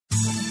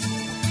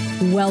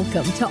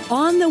Welcome to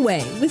On the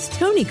Way with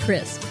Tony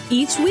Crisp.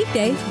 Each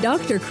weekday,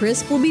 Dr.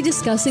 Crisp will be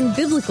discussing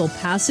biblical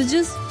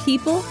passages,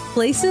 people,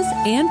 places,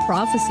 and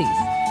prophecies.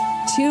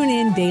 Tune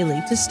in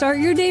daily to start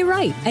your day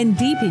right and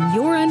deepen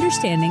your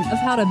understanding of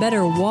how to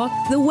better walk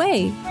the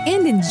way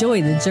and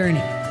enjoy the journey.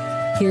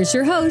 Here's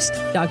your host,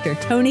 Dr.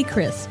 Tony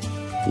Crisp.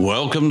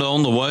 Welcome to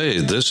On the Way.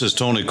 This is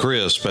Tony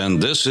Crisp,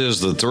 and this is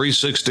the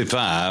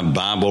 365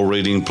 Bible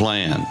Reading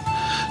Plan.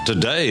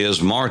 Today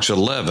is March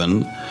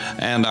 11,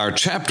 and our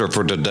chapter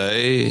for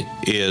today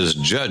is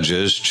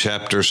Judges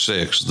chapter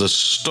 6, the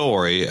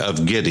story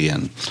of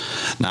Gideon.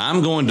 Now,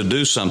 I'm going to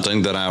do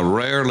something that I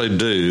rarely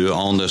do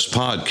on this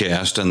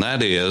podcast, and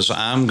that is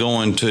I'm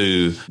going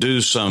to do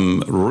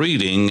some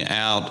reading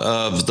out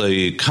of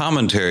the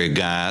commentary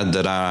guide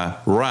that I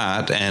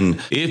write,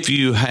 and if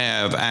you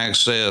have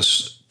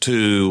access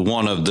to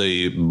one of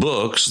the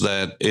books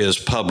that is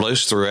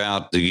published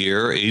throughout the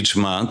year. Each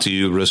month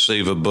you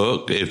receive a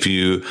book if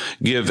you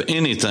give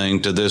anything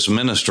to this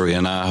ministry,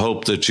 and I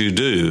hope that you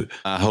do.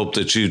 I hope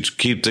that you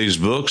keep these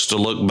books to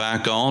look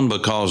back on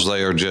because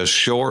they are just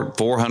short,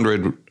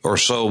 400 or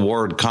so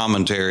word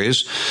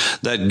commentaries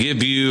that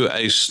give you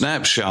a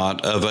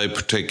snapshot of a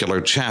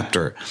particular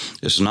chapter.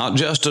 It's not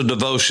just a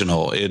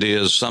devotional. It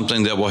is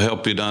something that will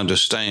help you to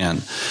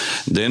understand.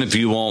 Then if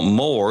you want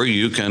more,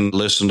 you can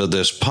listen to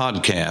this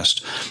podcast.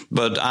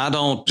 But I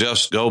don't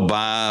just go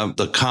by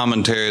the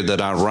commentary that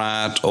I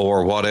write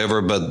or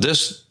whatever, but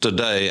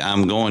today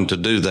I'm going to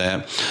do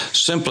that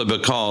simply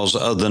because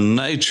of the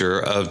nature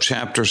of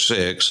chapter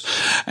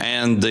 6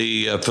 and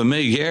the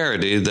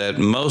familiarity that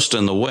most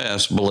in the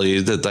West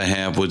believe that they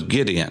have with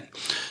Gideon.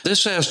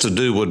 This has to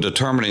do with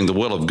determining the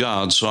will of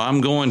God, so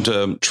I'm going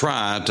to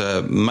try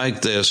to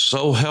make this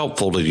so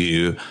helpful to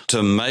you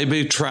to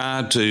maybe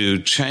try to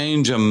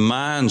change a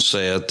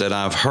mindset that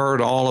I've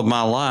heard all of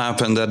my life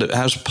and that it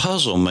has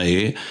puzzled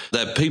me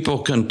that people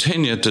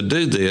continue to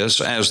do this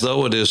as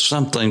though it is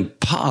something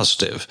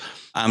positive.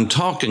 I'm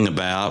talking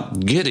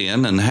about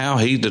Gideon and how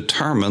he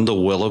determined the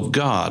will of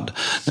God.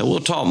 Now, we'll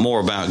talk more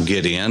about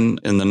Gideon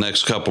in the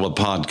next couple of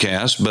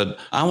podcasts, but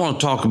I want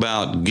to talk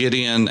about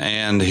Gideon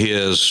and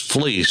his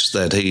fleece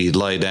that he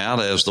laid out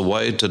as the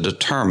way to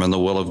determine the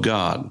will of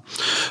God.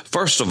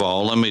 First of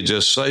all, let me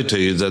just say to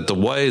you that the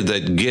way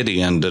that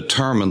Gideon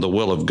determined the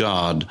will of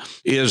God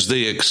is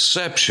the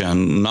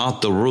exception,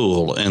 not the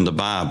rule in the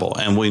Bible.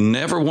 And we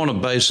never want to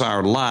base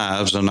our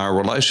lives and our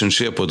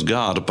relationship with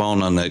God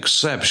upon an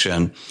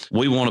exception.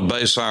 We want to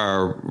base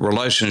our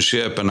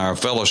relationship and our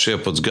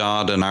fellowship with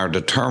God and our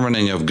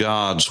determining of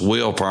God's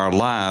will for our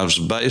lives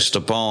based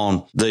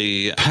upon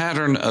the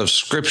pattern of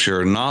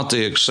Scripture, not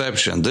the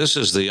exception. This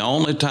is the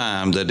only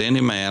time that any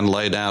man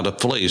laid out a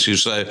fleece. You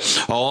say,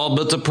 oh,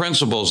 but the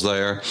principle's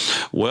there.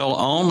 Well,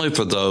 only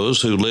for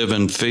those who live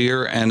in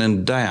fear and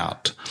in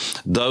doubt,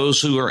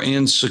 those who are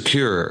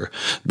insecure,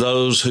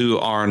 those who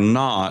are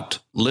not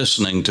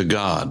listening to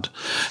God.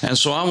 And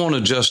so I want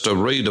to just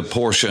read a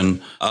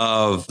portion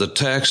of the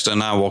text,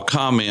 and I will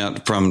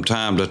comment from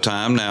time to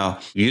time. Now,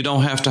 you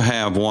don't have to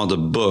have one of the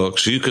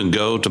books. You can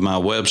go to my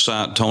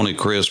website,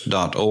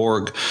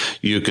 TonyCrisp.org.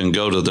 You can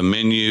go to the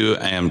menu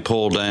and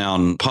pull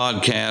down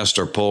podcast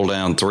or pull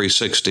down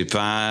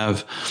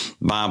 365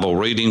 Bible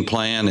Reading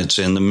Plan. It's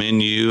in the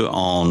menu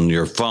on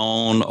your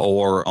phone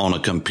or on a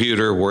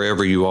computer,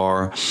 wherever you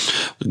are.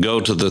 Go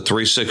to the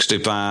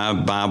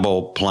 365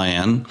 Bible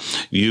Plan.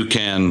 You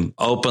can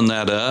open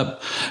that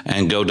up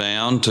and go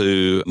down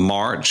to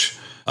March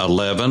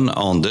 11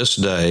 on this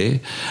day,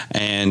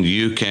 and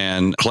you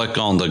can click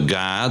on the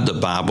guide, the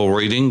Bible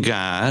reading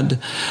guide,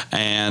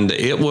 and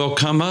it will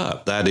come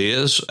up. That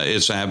is,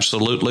 it's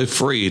absolutely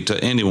free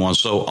to anyone.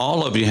 So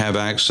all of you have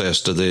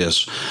access to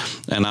this,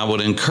 and I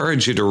would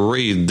encourage you to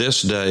read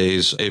this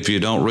day's if you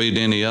don't read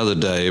any other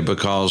day,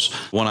 because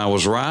when I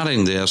was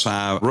writing this,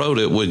 I wrote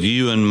it with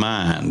you in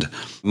mind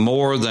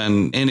more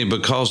than any,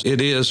 because it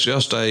is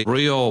just a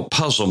real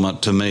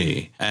puzzlement to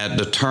me at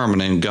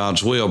determining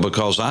God's will,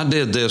 because I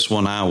did this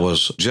when I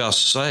was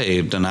just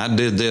saved, and I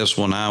did this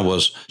when I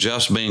was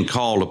just being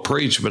called to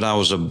preach, but I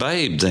was a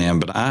babe then.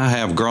 But I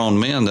have grown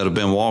men that have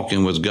been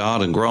walking with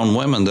God and grown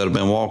women that have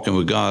been walking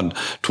with God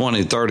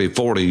 20, 30,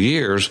 40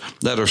 years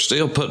that are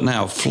still putting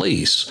out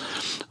fleece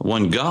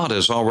when God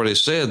has already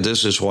said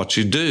this is what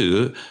you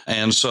do.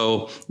 And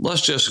so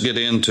let's just get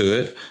into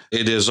it.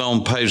 It is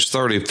on page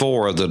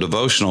 34 of the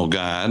devotional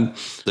guide,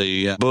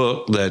 the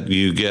book that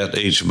you get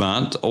each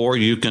month, or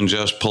you can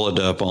just pull it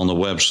up on the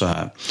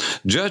website.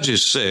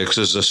 Judges 6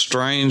 is a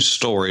strange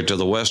story to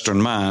the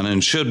Western mind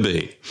and should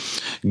be.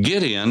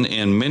 Gideon,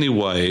 in many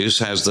ways,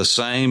 has the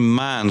same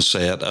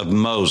mindset of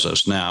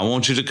Moses. Now, I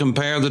want you to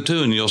compare the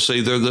two, and you'll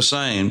see they're the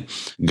same.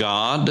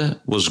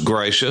 God was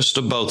gracious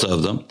to both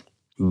of them.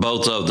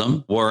 Both of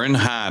them were in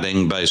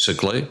hiding,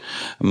 basically,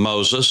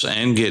 Moses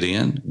and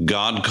Gideon.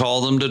 God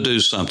called them to do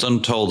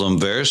something, told them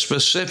very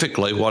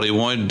specifically what he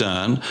wanted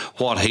done,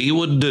 what he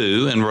would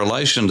do in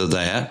relation to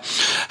that,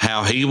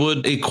 how he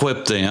would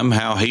equip them,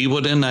 how he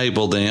would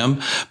enable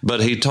them,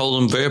 but he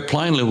told them very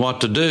plainly what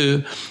to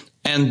do.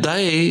 And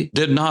they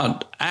did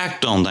not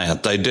act on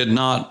that. They did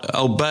not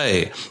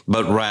obey,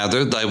 but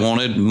rather they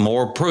wanted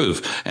more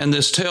proof. And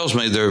this tells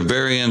me they're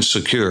very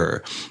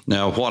insecure.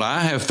 Now, what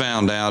I have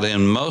found out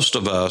in most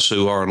of us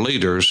who are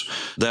leaders,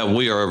 that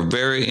we are a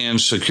very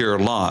insecure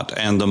lot.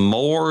 And the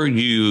more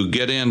you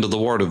get into the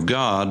Word of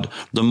God,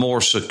 the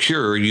more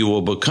secure you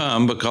will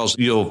become, because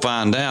you'll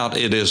find out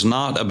it is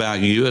not about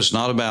you. It's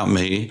not about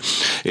me.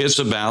 It's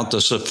about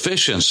the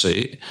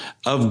sufficiency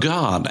of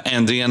God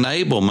and the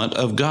enablement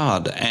of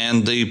God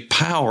and the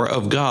power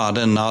of God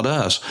and not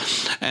us.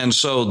 And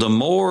so the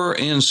more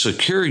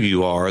insecure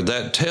you are,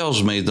 that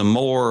tells me the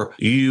more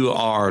you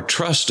are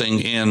trusting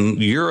in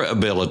your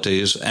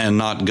abilities and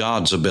not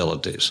God's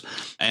abilities.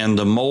 And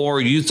the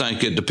more you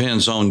think it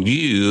depends on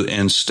you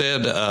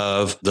instead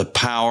of the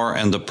power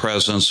and the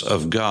presence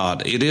of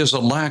God. It is a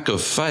lack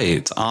of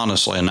faith,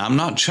 honestly. And I'm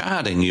not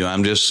chiding you.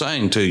 I'm just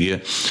saying to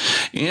you,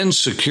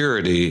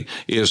 insecurity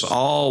is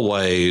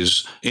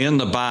always in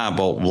the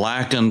Bible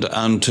likened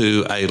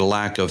unto a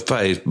lack of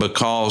faith,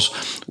 because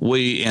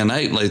we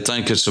innately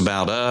think it's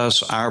about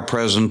us, our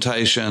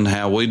presentation,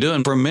 how we do.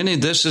 And for many,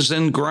 this is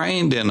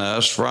ingrained in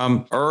us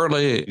from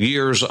early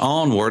years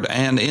onward,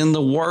 and in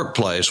the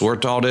workplace. We're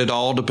taught it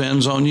all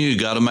depends on you. You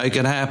got to make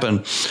it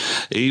happen.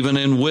 Even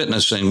in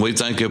witnessing, we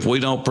think if we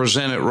don't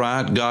present it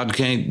right, God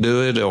can't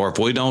do it. Or if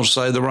we don't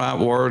say the right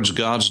words,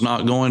 God's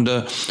not going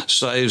to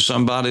save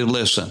somebody.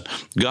 Listen,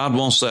 God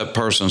wants that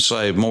person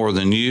saved more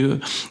than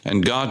you,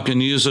 and God can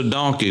use a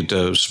donkey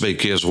to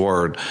speak His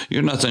word.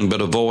 You're nothing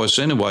but a voice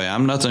anyway.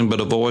 I'm nothing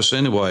but a voice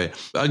anyway.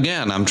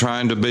 Again, I'm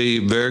trying to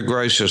be very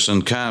gracious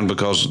and kind,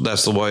 because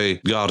that's the way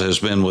God has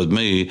been with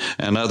me,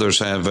 and others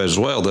have as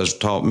well that's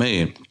taught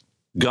me.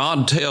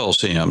 God tells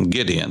him,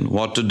 Gideon,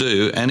 what to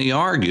do, and he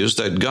argues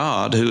that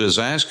God, who is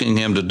asking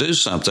him to do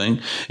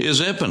something,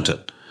 is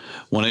impotent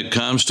when it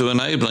comes to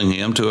enabling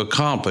him to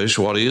accomplish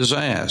what he has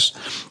asked.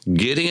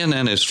 Gideon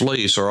and his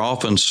fleece are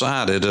often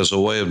cited as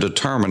a way of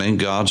determining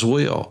God's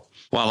will.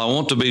 While I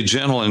want to be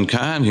gentle and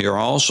kind here,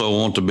 I also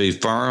want to be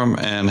firm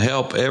and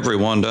help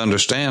everyone to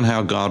understand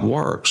how God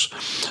works.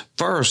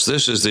 First,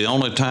 this is the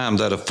only time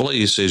that a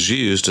fleece is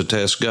used to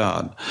test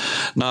God.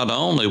 Not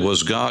only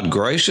was God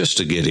gracious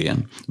to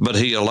Gideon, but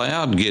he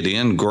allowed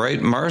Gideon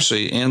great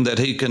mercy in that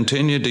he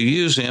continued to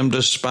use him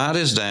despite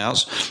his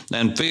doubts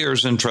and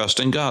fears in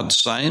trusting God.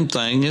 Same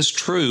thing is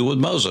true with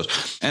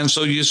Moses. And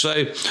so you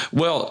say,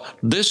 well,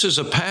 this is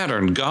a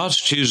pattern. God's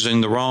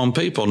choosing the wrong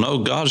people. No,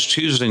 God's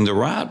choosing the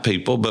right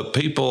people, but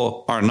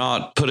people are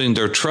not putting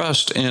their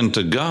trust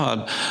into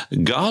God.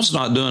 God's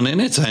not doing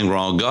anything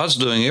wrong. God's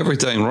doing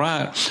everything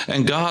right.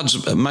 And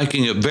God's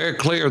making it very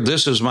clear,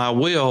 this is my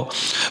will,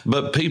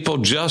 but people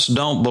just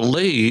don't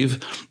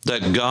believe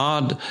that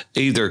God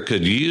either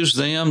could use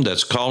them,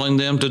 that's calling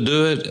them to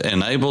do it,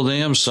 enable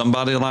them,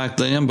 somebody like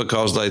them,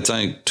 because they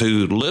think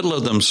too little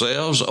of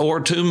themselves or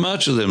too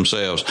much of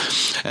themselves.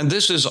 And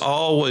this is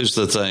always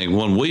the thing.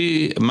 When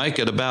we make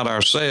it about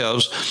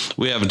ourselves,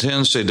 we have a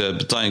tendency to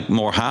think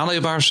more highly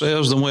of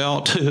ourselves than we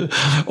ought to,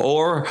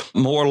 or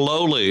more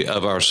lowly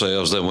of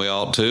ourselves than we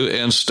ought to,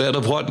 instead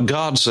of what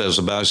God says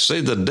about us.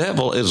 See, the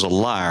devil is a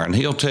liar, and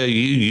he'll tell you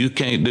you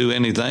can't do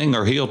anything,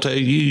 or he'll tell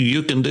you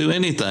you can do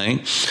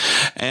anything.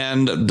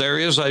 And there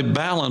is a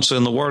balance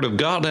in the Word of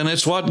God, and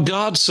it's what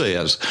God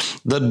says.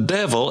 The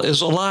devil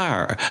is a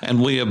liar, and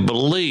we have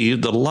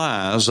believed the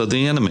lies of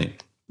the enemy.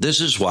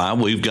 This is why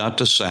we've got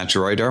to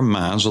saturate our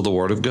minds with the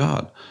Word of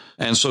God.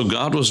 And so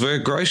God was very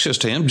gracious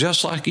to him,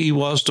 just like he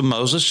was to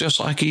Moses,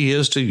 just like he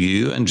is to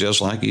you, and just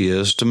like he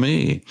is to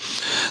me.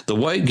 The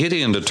way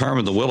Gideon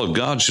determined the will of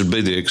God should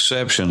be the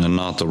exception and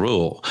not the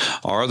rule.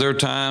 Are there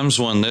times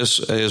when this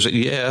is?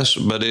 Yes,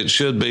 but it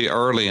should be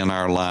early in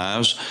our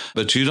lives.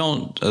 But you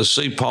don't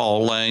see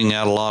Paul laying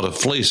out a lot of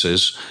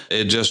fleeces.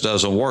 It just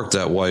doesn't work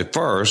that way.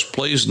 First,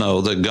 please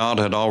know that God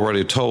had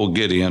already told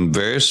Gideon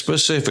very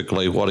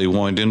specifically what he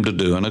wanted him to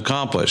do and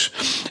accomplish.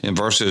 In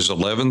verses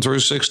 11 through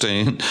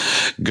 16,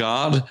 God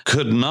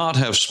could not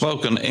have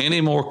spoken any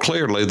more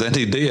clearly than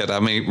he did. I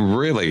mean,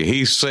 really,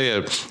 he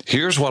said,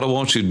 here's what I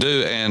want you to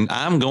do, and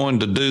I'm going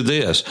to do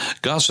this.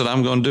 God said,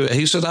 I'm going to do it.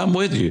 He said, I'm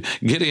with you.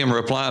 Gideon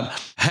replied,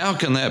 how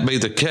can that be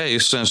the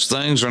case since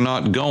things are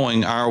not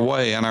going our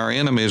way and our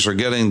enemies are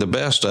getting the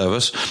best of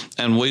us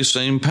and we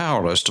seem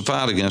powerless to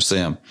fight against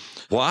them?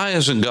 Why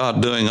isn't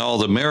God doing all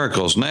the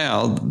miracles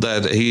now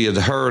that he had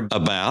heard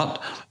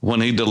about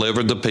when he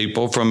delivered the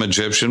people from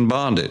Egyptian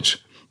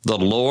bondage? The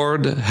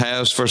Lord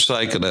has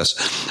forsaken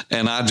us.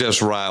 And I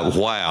just write,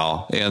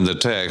 wow, in the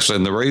text.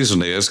 And the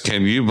reason is,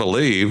 can you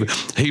believe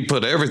he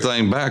put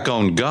everything back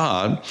on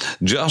God,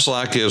 just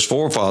like his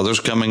forefathers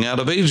coming out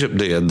of Egypt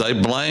did? They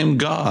blamed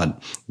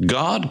God.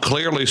 God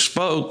clearly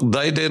spoke.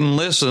 They didn't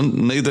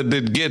listen. Neither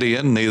did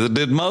Gideon. Neither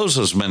did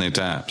Moses many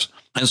times.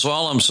 And so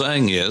all I'm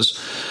saying is,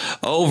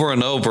 over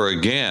and over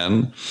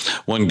again,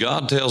 when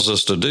God tells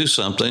us to do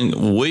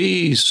something,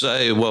 we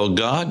say, well,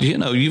 God,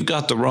 you've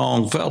got the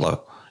wrong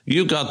fellow.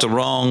 You've got the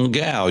wrong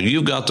gal.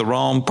 You've got the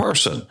wrong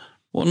person.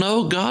 Well,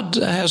 no, God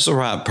has the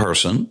right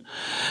person.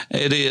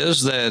 It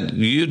is that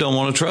you don't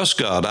want to trust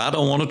God. I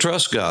don't want to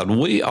trust God.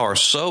 We are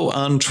so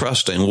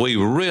untrusting. We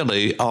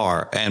really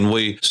are. And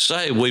we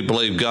say we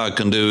believe God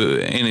can do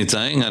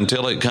anything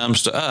until it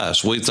comes to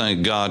us. We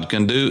think God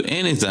can do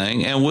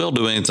anything and will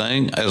do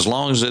anything as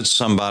long as it's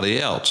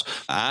somebody else.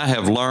 I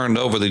have learned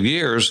over the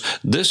years,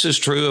 this is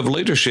true of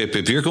leadership.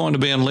 If you're going to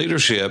be in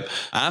leadership,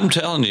 I'm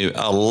telling you,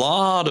 a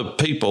lot of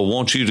people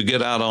want you to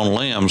get out on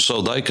limbs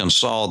so they can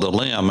saw the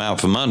limb out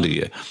from under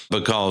you.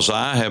 Because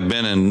I have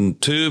been in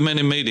too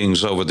many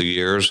meetings over the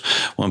years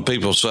when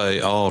people say,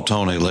 oh,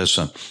 Tony,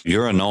 listen,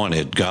 you're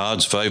anointed.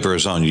 God's favor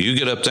is on you. You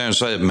get up there and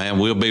say, man,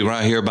 we'll be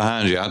right here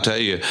behind you. I tell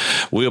you,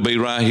 we'll be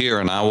right here.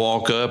 And I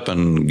walk up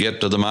and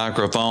get to the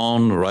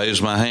microphone,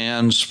 raise my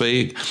hand,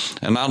 speak,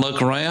 and I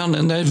look around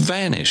and they've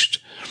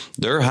vanished.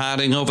 They're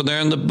hiding over there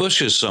in the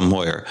bushes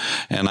somewhere,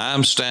 and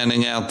I'm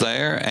standing out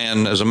there,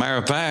 and as a matter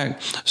of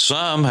fact,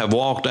 some have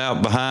walked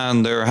out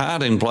behind their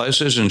hiding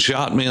places and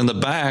shot me in the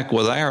back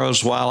with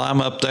arrows while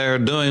I'm up there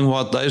doing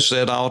what they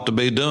said I ought to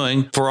be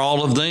doing for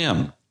all of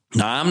them.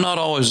 Now, I'm not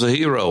always the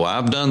hero.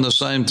 I've done the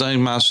same thing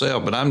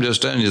myself, but I'm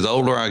just telling you, the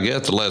older I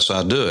get, the less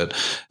I do it.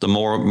 The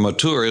more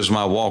mature is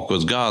my walk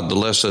with God, the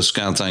less this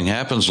kind of thing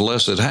happens, the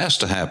less it has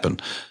to happen,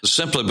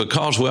 simply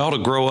because we ought to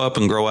grow up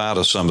and grow out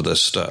of some of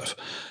this stuff.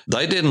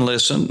 They didn't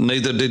listen,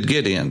 neither did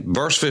Gideon.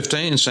 Verse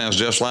 15 sounds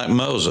just like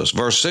Moses.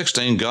 Verse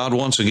 16, God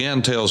once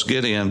again tells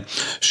Gideon,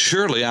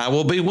 surely I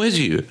will be with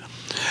you,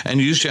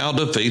 and you shall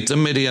defeat the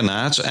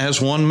Midianites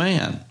as one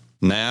man.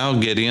 Now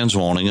Gideon's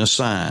wanting a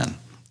sign.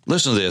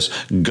 Listen to this.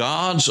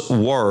 God's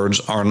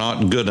words are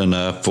not good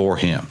enough for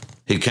him.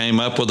 He came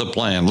up with a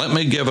plan. Let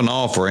me give an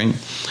offering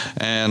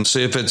and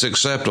see if it's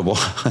acceptable.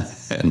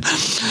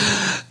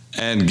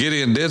 And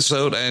Gideon did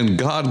so, and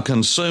God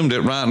consumed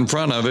it right in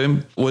front of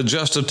him with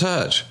just a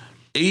touch.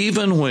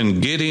 Even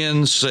when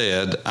Gideon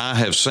said, I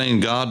have seen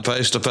God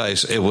face to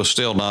face, it was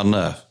still not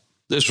enough.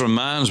 This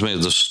reminds me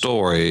of the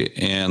story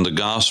in the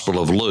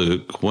Gospel of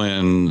Luke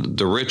when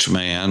the rich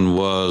man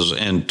was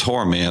in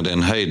torment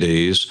in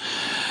Hades,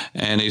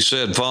 and he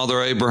said,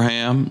 Father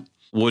Abraham,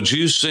 would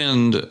you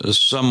send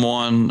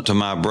someone to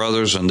my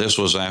brothers? And this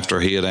was after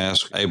he had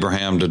asked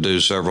Abraham to do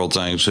several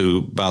things,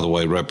 who, by the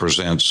way,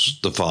 represents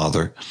the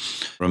Father.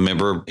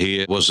 Remember,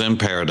 he was in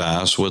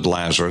paradise with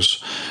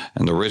Lazarus,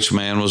 and the rich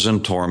man was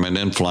in torment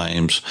in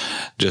flames.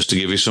 Just to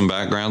give you some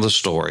background of the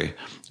story.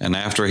 And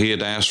after he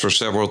had asked for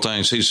several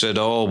things, he said,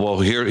 oh, well,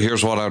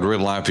 here's what I'd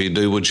really like for you to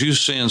do. Would you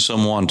send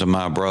someone to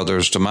my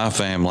brothers, to my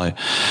family,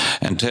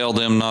 and tell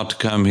them not to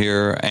come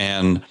here?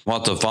 And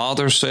what the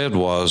Father said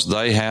was,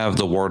 they have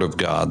the Word of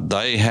God.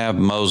 They have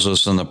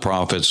Moses and the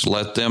prophets.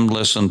 Let them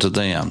listen to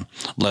them.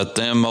 Let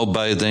them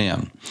obey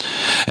them.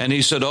 And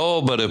he said,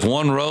 oh, but if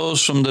one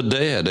rose from the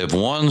dead, if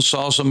one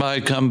saw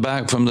somebody come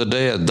back from the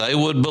dead, they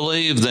would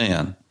believe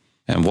then.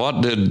 And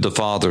what did the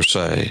Father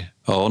say?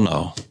 Oh,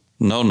 no.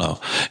 No.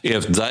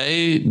 If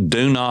they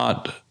do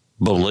not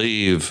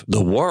believe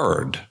the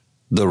Word,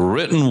 the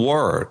written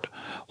Word,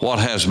 what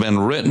has been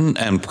written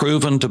and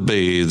proven to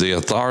be the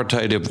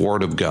authoritative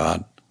Word of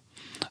God,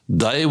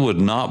 they would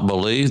not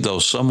believe though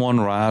someone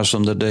rise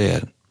from the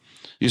dead.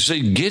 You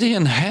see,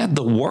 Gideon had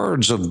the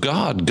words of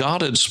God.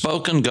 God had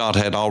spoken. God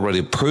had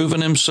already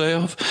proven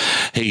himself.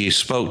 He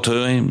spoke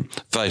to him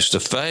face to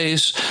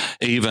face.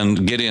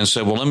 Even Gideon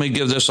said, well, let me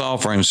give this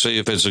offering, see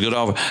if it's a good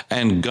offering.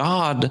 And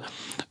God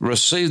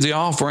received the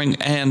offering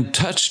and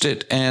touched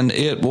it, and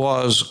it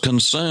was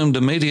consumed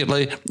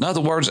immediately. In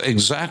other words,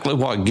 exactly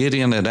what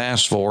Gideon had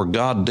asked for,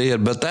 God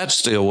did, but that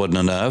still wasn't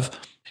enough.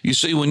 You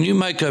see, when you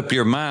make up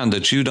your mind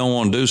that you don't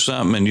want to do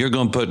something and you're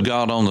going to put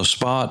God on the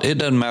spot, it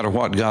doesn't matter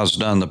what God's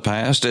done in the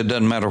past. It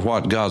doesn't matter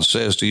what God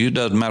says to you. It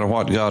doesn't matter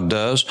what God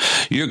does.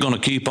 You're going to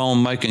keep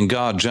on making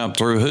God jump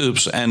through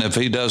hoops. And if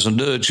he doesn't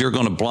do it, you're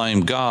going to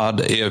blame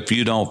God if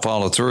you don't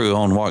follow through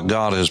on what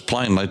God has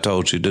plainly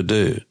told you to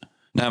do.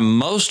 Now,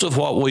 most of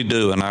what we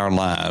do in our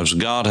lives,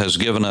 God has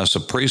given us a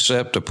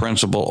precept, a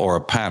principle, or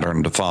a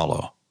pattern to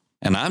follow.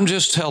 And I'm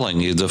just telling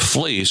you, the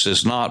fleece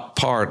is not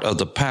part of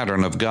the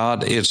pattern of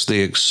God. It's the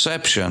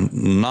exception,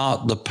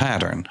 not the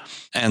pattern.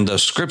 And the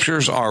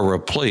scriptures are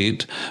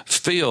replete,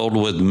 filled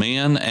with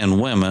men and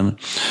women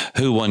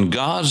who, when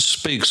God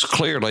speaks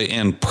clearly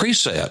in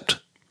precept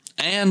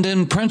and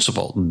in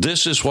principle,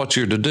 this is what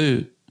you're to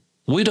do,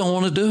 we don't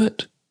want to do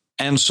it.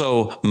 And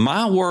so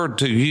my word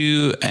to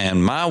you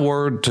and my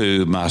word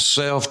to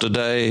myself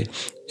today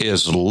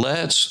is,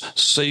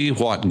 let's see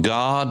what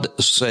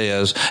God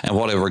says, and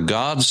whatever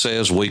God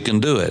says, we can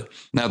do it.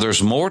 Now,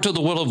 there's more to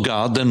the will of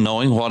God than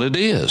knowing what it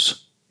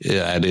is.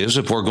 Yeah, it is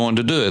if we're going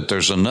to do it.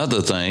 There's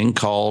another thing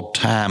called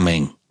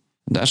timing.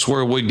 That's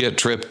where we get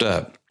tripped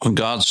up. When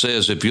God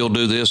says, if you'll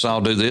do this, I'll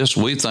do this,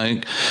 we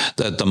think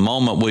that the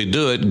moment we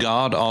do it,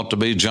 God ought to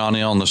be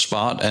Johnny on the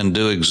spot and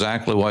do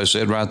exactly what he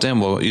said right then.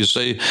 Well, you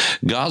see,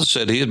 God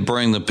said he'd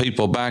bring the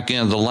people back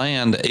into the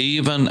land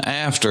even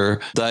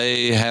after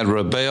they had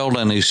rebelled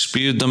and he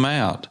spewed them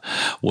out.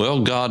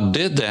 Well, God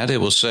did that. It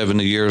was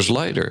 70 years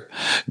later.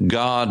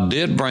 God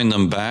did bring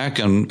them back,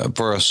 and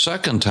for a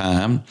second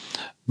time,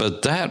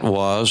 but that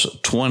was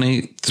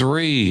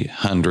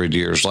 2,300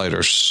 years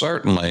later.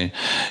 Certainly,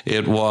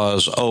 it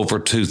was over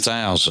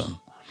 2,000.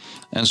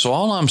 And so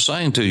all I'm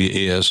saying to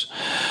you is,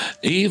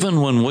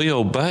 even when we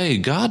obey,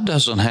 God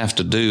doesn't have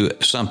to do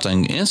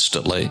something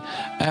instantly.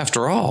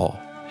 After all,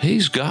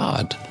 He's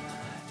God.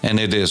 And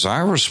it is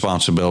our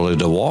responsibility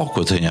to walk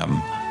with Him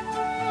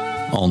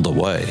on the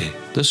way.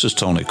 This is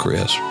Tony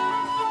Crisp.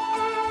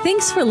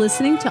 Thanks for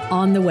listening to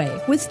On the Way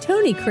with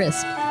Tony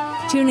Crisp.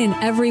 Tune in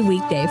every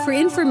weekday for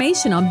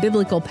information on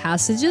biblical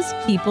passages,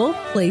 people,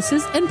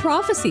 places, and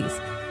prophecies.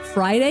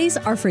 Fridays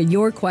are for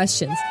your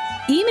questions.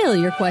 Email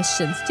your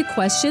questions to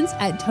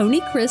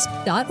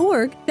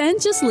questions@tonycrisp.org. Then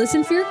just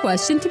listen for your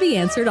question to be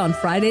answered on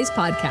Friday's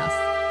podcast.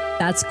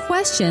 That's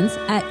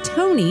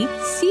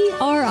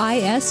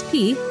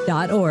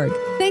questions@tonycrisp.org.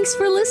 Thanks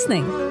for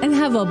listening and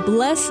have a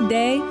blessed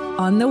day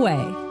on the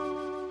way.